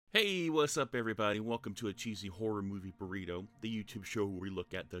Hey, what's up everybody? Welcome to a cheesy horror movie burrito, the YouTube show where we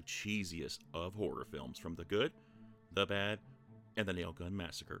look at the cheesiest of horror films, from the good, the bad, and the nail gun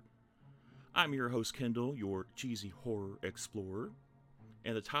massacre. I'm your host Kendall, your cheesy horror explorer,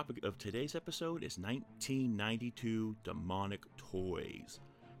 and the topic of today's episode is 1992 Demonic Toys,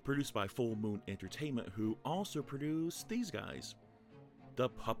 produced by Full Moon Entertainment, who also produced these guys. The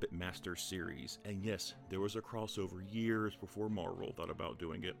Puppet Master series, and yes, there was a crossover years before Marvel thought about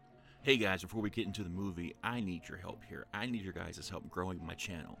doing it. Hey guys, before we get into the movie, I need your help here. I need your guys' help growing my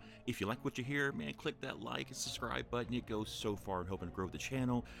channel. If you like what you hear, man, click that like and subscribe button. It goes so far in helping grow the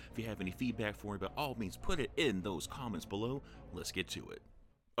channel. If you have any feedback for me, by all means, put it in those comments below. Let's get to it.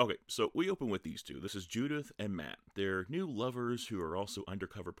 Okay, so we open with these two. This is Judith and Matt. They're new lovers who are also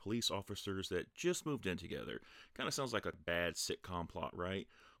undercover police officers that just moved in together. Kind of sounds like a bad sitcom plot, right?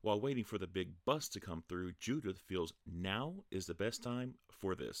 While waiting for the big bus to come through, Judith feels now is the best time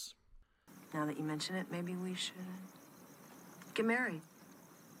for this. Now that you mention it, maybe we should get married.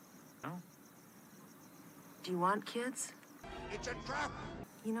 No. Do you want kids? It's a trap!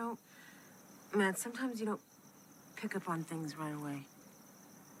 You know, Matt, sometimes you don't pick up on things right away.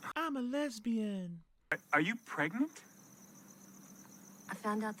 I'm a lesbian. Are you pregnant? I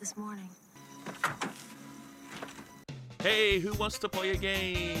found out this morning. Hey, who wants to play a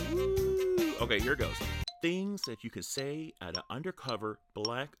game? Woo! Okay, here goes. Things that you can say at an undercover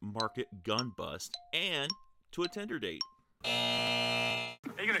black market gun bust and to a Tinder date. Are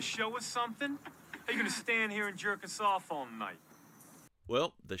you gonna show us something? Are you gonna stand here and jerk us off all night?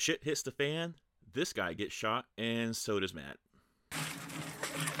 Well, the shit hits the fan, this guy gets shot, and so does Matt.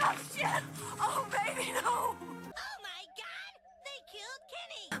 Oh, shit! Oh, baby, no! Oh my God! They killed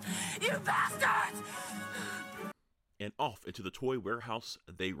Kenny! You bastards! And off into the toy warehouse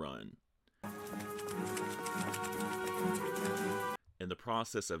they run. In the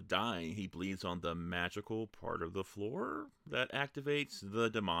process of dying, he bleeds on the magical part of the floor that activates the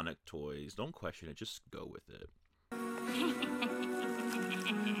demonic toys. Don't question it, just go with it.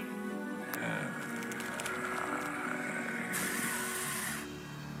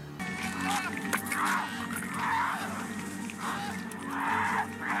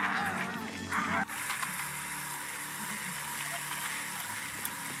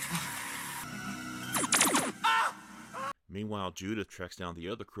 Meanwhile, Judith tracks down the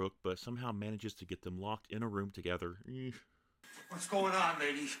other crook, but somehow manages to get them locked in a room together. What's going on,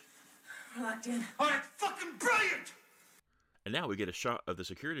 ladies? We're locked in. Oh, that's fucking brilliant! And now we get a shot of the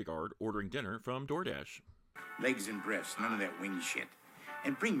security guard ordering dinner from DoorDash. Legs and breasts, none of that wing shit.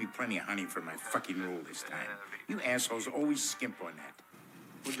 And bring me plenty of honey for my fucking roll this time. You assholes always skimp on that.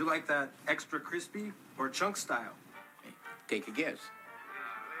 Would you like that extra crispy or chunk style? Hey, take a guess.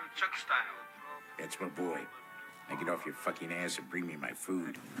 Chunk style. That's my boy. Now get off your fucking ass and bring me my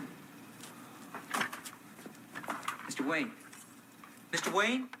food. Mr. Wayne. Mr.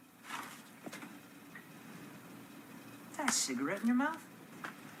 Wayne? Is that a cigarette in your mouth?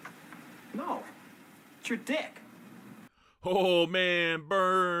 No. It's your dick. Oh man,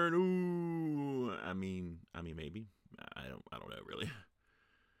 burn! Ooh, I mean, maybe. I don't know really.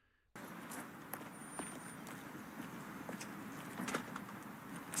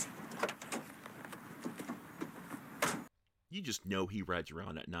 You just know he rides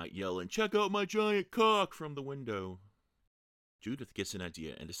around at night yelling, "Check out my giant cock!" from the window. Judith gets an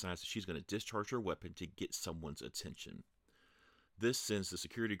idea and decides that she's going to discharge her weapon to get someone's attention. This sends the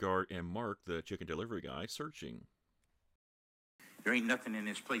security guard and Mark, the chicken delivery guy, searching. There ain't nothing in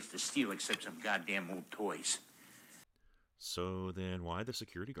this place to steal except some goddamn old toys. So then why the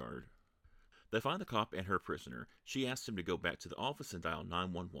security guard? They find the cop and her prisoner. She asks him to go back to the office and dial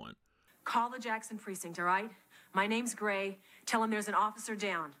 911. Call the Jackson precinct, all right? My name's Gray. Tell him there's an officer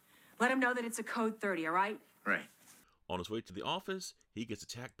down. Let him know that it's a code 30, all right? Right. On his way to the office, he gets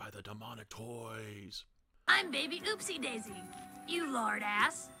attacked by the demonic toys. I'm Baby Oopsie Daisy. You lord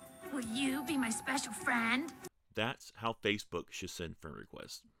ass. Will you be my special friend? That's how Facebook should send friend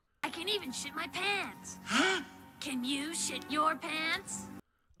requests. I can even shit my pants. Huh? Can you shit your pants?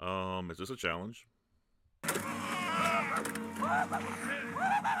 Is this a challenge?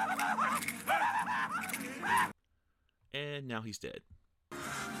 And now he's dead.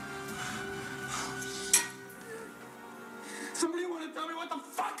 Somebody want to tell me what the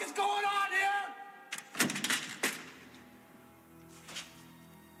fuck is going on here?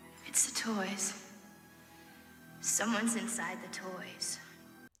 It's the toys. Someone's inside the toys.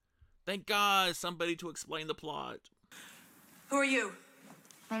 Thank God, somebody to explain the plot. Who are you?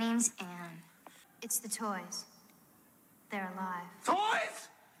 My name's Anne. It's the toys. They're alive. Toys?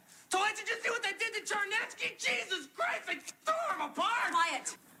 Toys? Did you see what they did to Charnetsky? Jesus Christ, they tore him apart!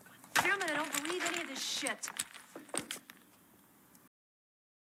 Quiet. shit.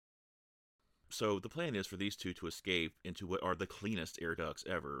 So the plan is for these two to escape into what are the cleanest air ducts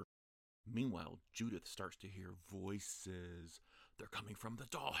ever. Meanwhile, Judith starts to hear voices. They're coming from the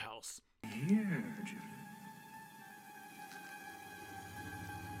dollhouse. Here, Judith.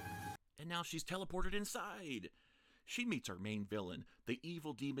 And now she's teleported inside. She meets our main villain, the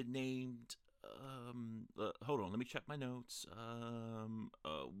evil demon named... hold on, let me check my notes.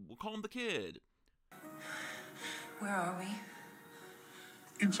 We'll call him the Kid. Where are we?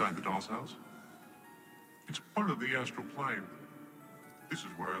 Inside the doll's house. It's part of the astral plane. This is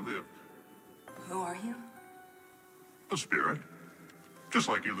where I live. Who are you? A spirit. Just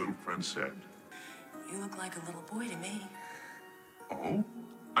like your little friend said. You look like a little boy to me. Oh?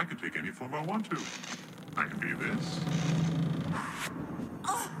 I can take any form I want to. I can be this.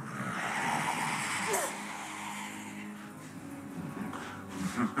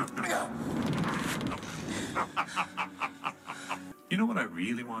 You know what I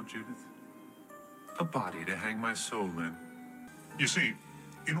really want, Judith? A body to hang my soul in. You see,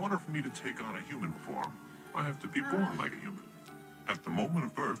 in order for me to take on a human form, I have to be born like a human. At the moment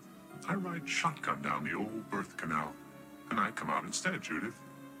of birth, I ride shotgun down the old birth canal, and I come out instead, Judith.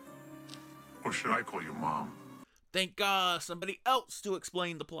 Or should I call you Mom? Thank God, somebody else to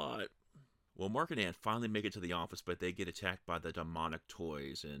explain the plot. Well, Mark and Ann finally make it to the office, but they get attacked by the demonic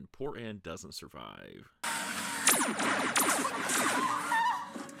toys, and poor Ann doesn't survive.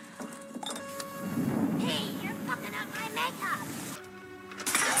 Hey, you're fucking up my makeup!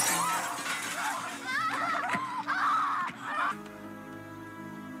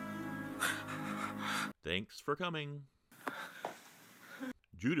 Thanks for coming.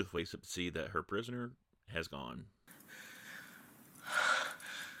 Judith wakes up to see that her prisoner has gone.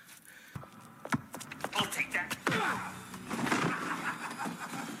 I'll take that.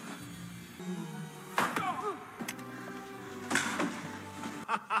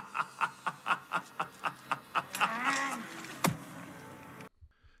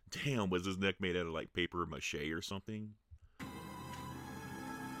 Damn, was his neck made out of like paper mache or something?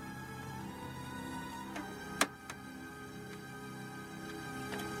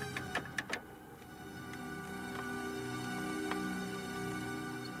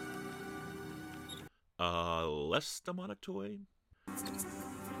 Less demonic toy?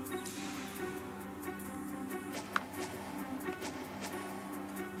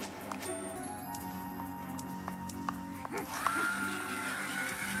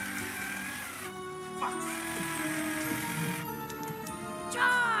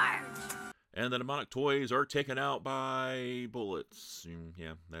 Charge! And the demonic toys are taken out by bullets.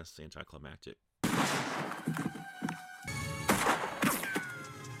 Yeah, that's anticlimactic.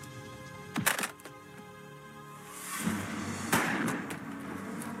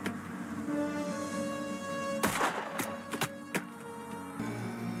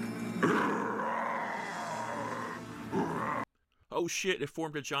 Oh shit, it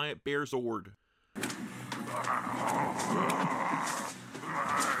formed a giant bear zord.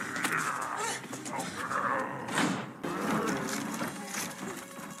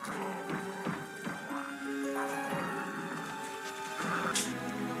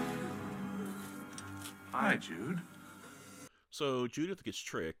 Hi, Jude. So Judith gets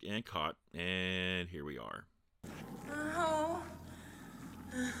tricked and caught, and here we are. Oh.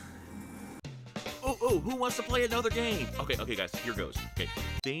 Oh, who wants to play another game? Okay, guys, here goes. Okay,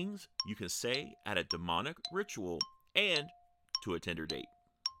 things you can say at a demonic ritual and to a Tinder date.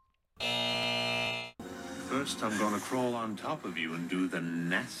 First, I'm gonna crawl on top of you and do the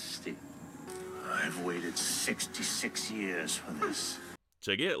nasty. I've waited 66 years for this.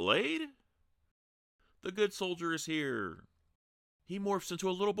 To get laid? The good soldier is here. He morphs into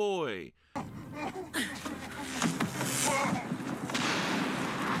a little boy.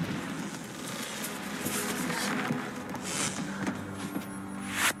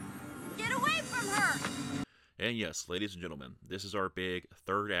 Get away from her! And yes, ladies and gentlemen, this is our big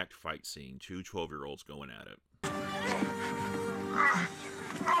third act fight scene. Two 12-year-olds going at it.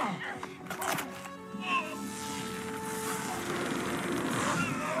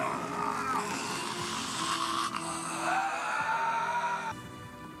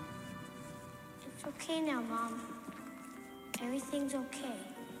 It's okay now, Mom. Everything's okay.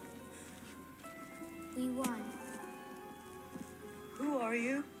 We won. Who are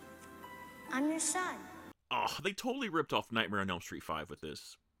you? I'm your son. Oh, they totally ripped off Nightmare on Elm Street 5 with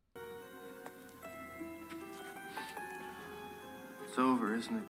this. It's over,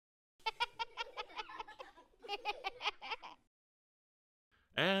 isn't it?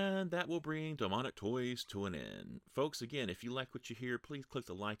 And that will bring Demonic Toys to an end. Folks, again, if you like what you hear, please click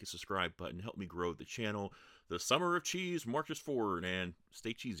the like and subscribe button. Help me grow the channel. The summer of cheese marches forward, and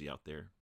stay cheesy out there.